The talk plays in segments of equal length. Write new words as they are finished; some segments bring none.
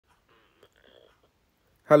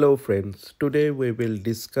Hello friends, today we will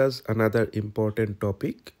discuss another important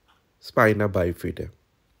topic, Spina Bifida.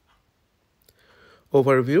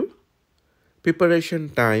 Overview. Preparation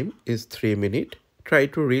time is 3 minutes. Try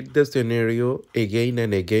to read the scenario again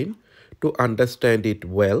and again to understand it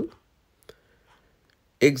well.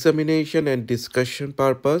 Examination and discussion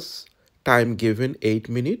purpose, time given 8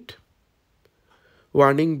 minutes.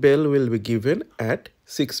 Warning bell will be given at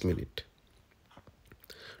 6 minutes.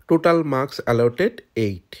 Total marks allotted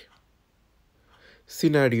 8.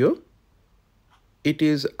 Scenario. It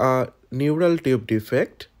is a neural tube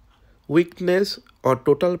defect. Weakness or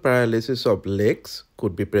total paralysis of legs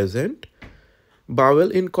could be present.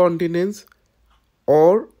 Bowel incontinence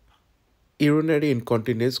or urinary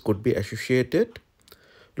incontinence could be associated.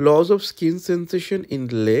 Loss of skin sensation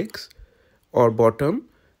in legs or bottom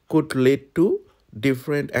could lead to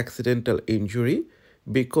different accidental injury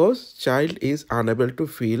because child is unable to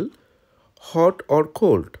feel hot or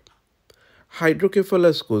cold.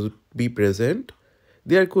 Hydrocephalus could be present.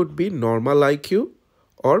 There could be normal IQ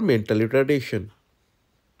or mental retardation.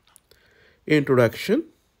 Introduction.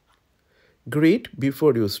 Greet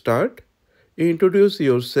before you start. Introduce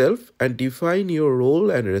yourself and define your role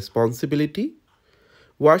and responsibility.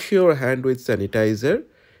 Wash your hand with sanitizer.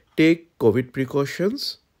 Take COVID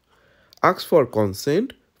precautions. Ask for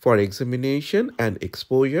consent for examination and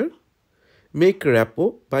exposure. Make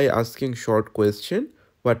rapport by asking short question.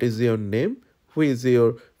 What is your name? Who is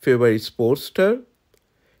your favorite sports star?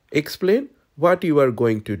 Explain what you are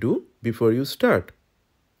going to do before you start.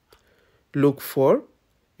 Look for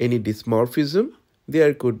any dysmorphism.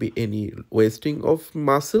 There could be any wasting of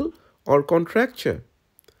muscle or contracture.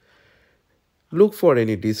 Look for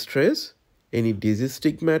any distress, any disease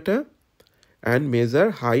stigmata, and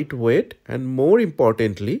measure height, weight, and more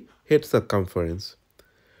importantly, head circumference.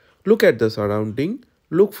 Look at the surrounding.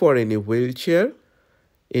 Look for any wheelchair,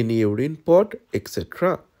 any urine pot,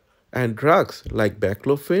 etc. and drugs like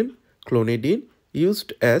baclofen, clonidine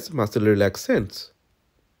used as muscle relaxants.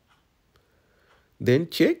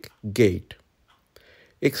 Then check gait.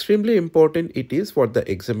 Extremely important it is for the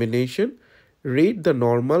examination. Read the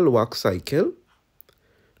normal walk cycle.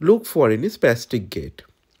 Look for any spastic gait.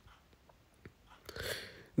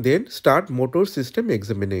 Then start motor system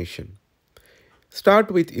examination. Start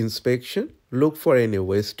with inspection. Look for any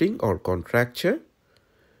wasting or contracture.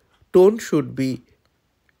 Tone should be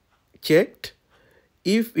checked.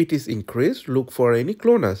 If it is increased, look for any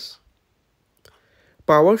clonus.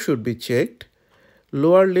 Power should be checked.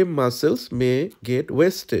 Lower limb muscles may get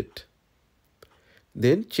wasted.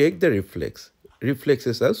 Then check the reflex.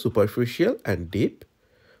 Reflexes are superficial and deep.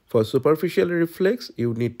 For superficial reflex,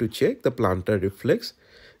 you need to check the plantar reflex.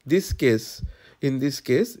 In this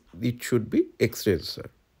case, it should be extensor.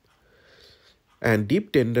 And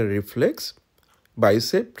deep tender reflex,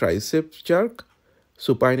 bicep, tricep jerk,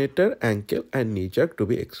 supinator, ankle and knee jerk to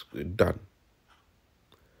be done.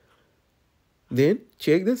 Then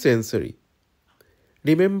check the sensory.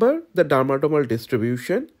 Remember the dermatomal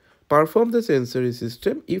distribution. Perform the sensory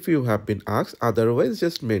system if you have been asked, otherwise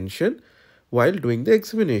just mention while doing the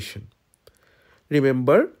examination.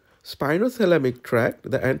 Remember spinothalamic tract,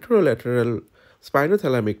 the anterolateral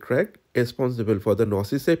spinothalamic tract responsible for the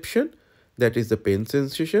nociception, that is the pain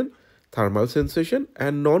sensation, thermal sensation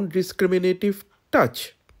and non-discriminative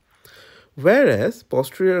touch. Whereas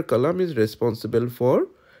posterior column is responsible for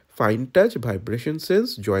fine touch, vibration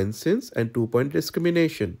sense, joint sense and 2-point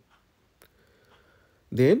discrimination.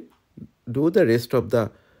 Then do the rest of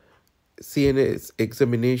the CNS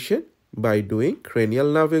examination by doing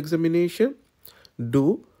cranial nerve examination.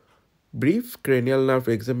 Do brief cranial nerve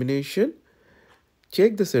examination.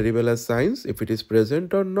 Check the cerebellar signs if it is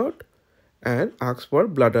present or not and ask for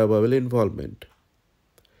bladder bowel involvement.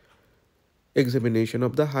 Examination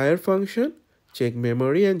of the higher function. Check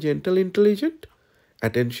memory and gentle intelligence,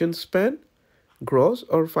 attention span, gross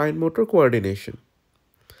or fine motor coordination,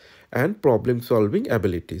 and problem solving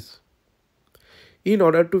abilities. In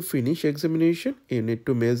order to finish examination, you need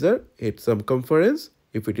to measure head circumference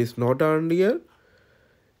if it is not earlier.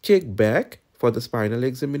 Check back for the spinal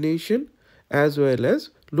examination as well as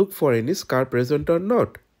look for any scar present or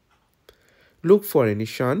not. Look for any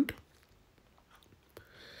shunt.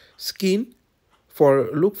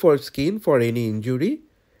 Look for skin for any injury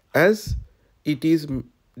as it is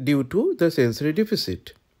due to the sensory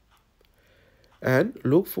deficit. And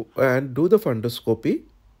do the fundoscopy.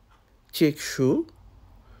 Check shoe.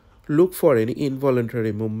 Look for any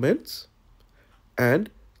involuntary movements and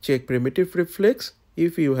check primitive reflex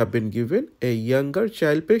if you have been given a younger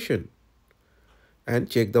child patient, and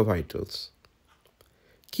check the vitals.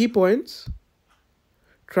 Key points.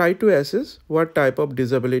 Try to assess what type of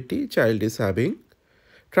disability child is having.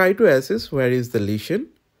 Try to assess where is the lesion.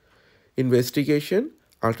 Investigation,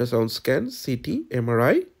 ultrasound scan, CT,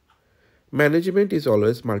 MRI. Management is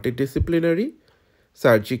always multidisciplinary,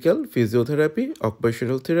 surgical, physiotherapy,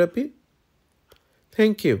 occupational therapy.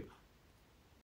 Thank you.